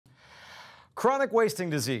Chronic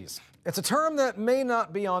wasting disease. It's a term that may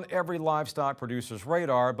not be on every livestock producer's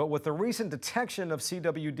radar, but with the recent detection of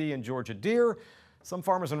CWD in Georgia deer, some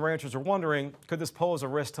farmers and ranchers are wondering, could this pose a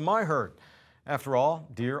risk to my herd? After all,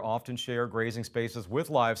 deer often share grazing spaces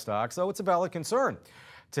with livestock, so it's a valid concern.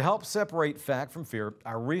 To help separate fact from fear,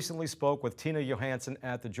 I recently spoke with Tina Johannsen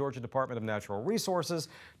at the Georgia Department of Natural Resources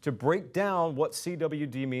to break down what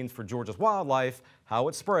CWD means for Georgia's wildlife, how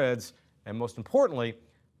it spreads, and most importantly,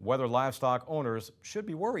 whether livestock owners should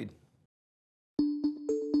be worried.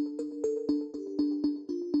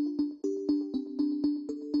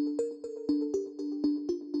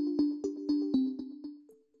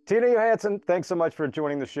 Tina Johannsen, thanks so much for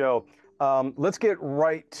joining the show. Let's get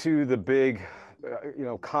right to the big,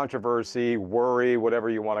 controversy, worry, whatever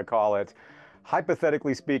you want to call it.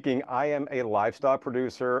 Hypothetically speaking, I am a livestock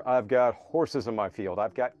producer. I've got horses in my field.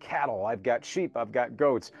 I've got cattle. I've got sheep. I've got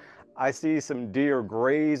goats. I see some deer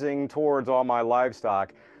grazing towards all my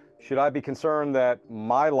livestock. Should I be concerned that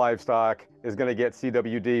my livestock is going to get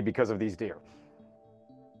CWD because of these deer?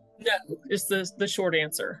 No, is the short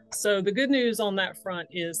answer. So the good news on that front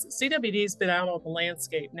is CWD's been out on the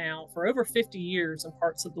landscape now for over 50 years in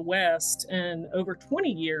parts of the West and over 20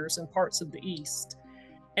 years in parts of the East.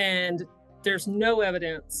 And there's no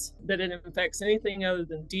evidence that it infects anything other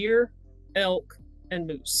than deer, elk, and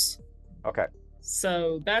moose. Okay.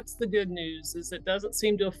 So that's the good news, is it doesn't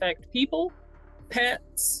seem to affect people,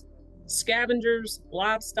 pets, scavengers,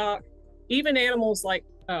 livestock, even animals like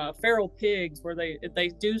feral pigs, where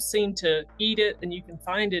they do seem to eat it and you can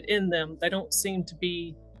find it in them. They don't seem to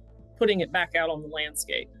be putting it back out on the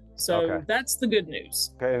landscape. So okay, that's the good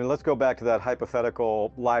news. Okay, and let's go back to that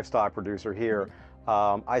hypothetical livestock producer here.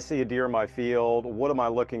 I see a deer in my field. What am I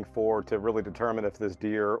looking for to really determine if this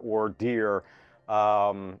deer or deer,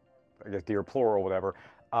 I guess deer plural, whatever,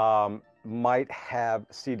 might have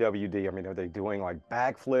CWD? I mean, are they doing like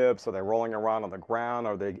backflips? Are they rolling around on the ground?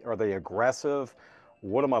 Are they aggressive?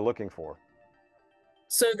 What am I looking for?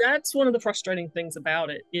 So that's one of the frustrating things about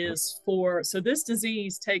it is so this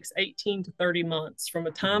disease takes 18 to 30 months from the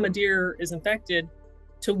time a deer is infected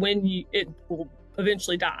to when it will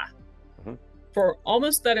eventually die. For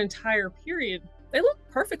almost that entire period, they look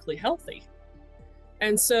perfectly healthy.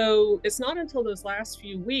 And so it's not until those last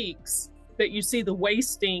few weeks that you see the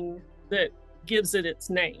wasting that gives it its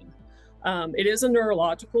name. It is a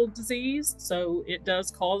neurological disease, so it does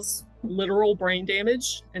cause literal brain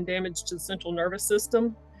damage and damage to the central nervous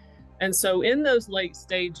system. And so in those late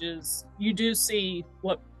stages, you do see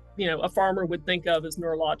what a farmer would think of as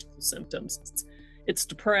neurological symptoms. It's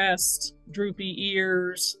depressed, droopy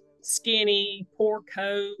ears, skinny, poor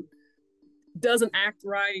coat, doesn't act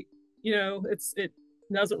right, it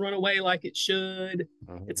doesn't run away like it should.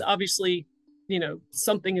 It's obviously,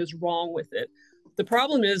 something is wrong with it. The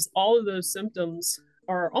problem is all of those symptoms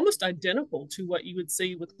are almost identical to what you would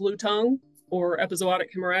see with blue tongue or epizootic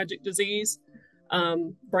hemorrhagic disease.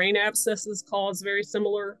 Brain abscesses cause very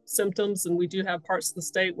similar symptoms, and we do have parts of the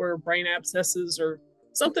state where brain abscesses are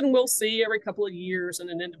something we'll see every couple of years in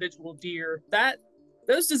an individual deer.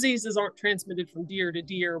 Those diseases aren't transmitted from deer to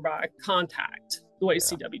deer by contact the way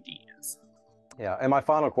CWD is. Yeah, and my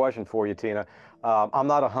final question for you, Tina, I'm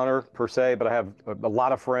not a hunter per se, but I have a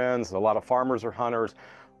lot of friends, a lot of farmers are hunters.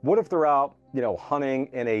 What if they're out, hunting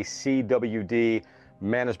in a CWD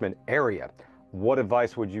management area? What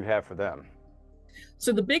advice would you have for them?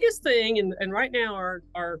 So the biggest thing, and right now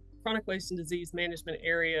our chronic wasting disease management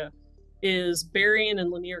area is Berrien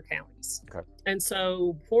and Lanier counties. Okay. And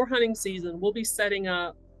so for hunting season, we'll be setting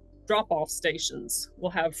up drop-off stations.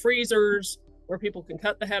 We'll have freezers where people can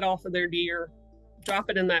cut the head off of their deer,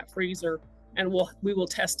 drop it in that freezer, and we will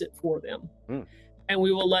test it for them. And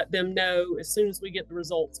we will let them know as soon as we get the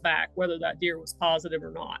results back whether that deer was positive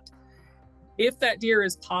or not. If that deer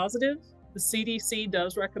is positive, the CDC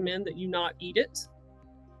does recommend that you not eat it.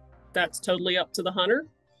 That's totally up to the hunter.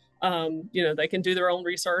 They can do their own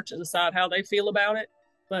research and decide how they feel about it.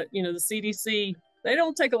 But, the CDC, they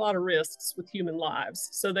don't take a lot of risks with human lives.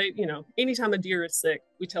 So anytime a deer is sick,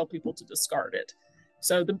 we tell people to discard it.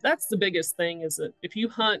 So that's the biggest thing, is that if you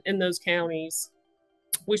hunt in those counties,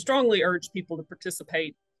 we strongly urge people to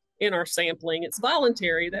participate in our sampling. It's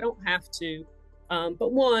voluntary, they don't have to.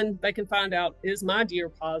 But one, they can find out, is my deer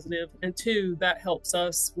positive? And two, that helps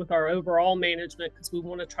us with our overall management, because we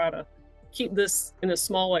want to try to keep this in as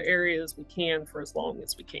small an area as we can for as long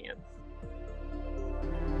as we can.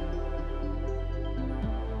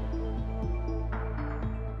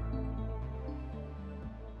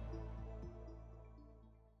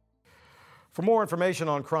 For more information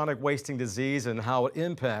on chronic wasting disease and how it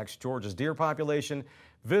impacts Georgia's deer population,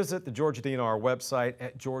 visit the Georgia DNR website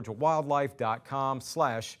at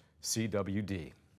georgiawildlife.com/CWD.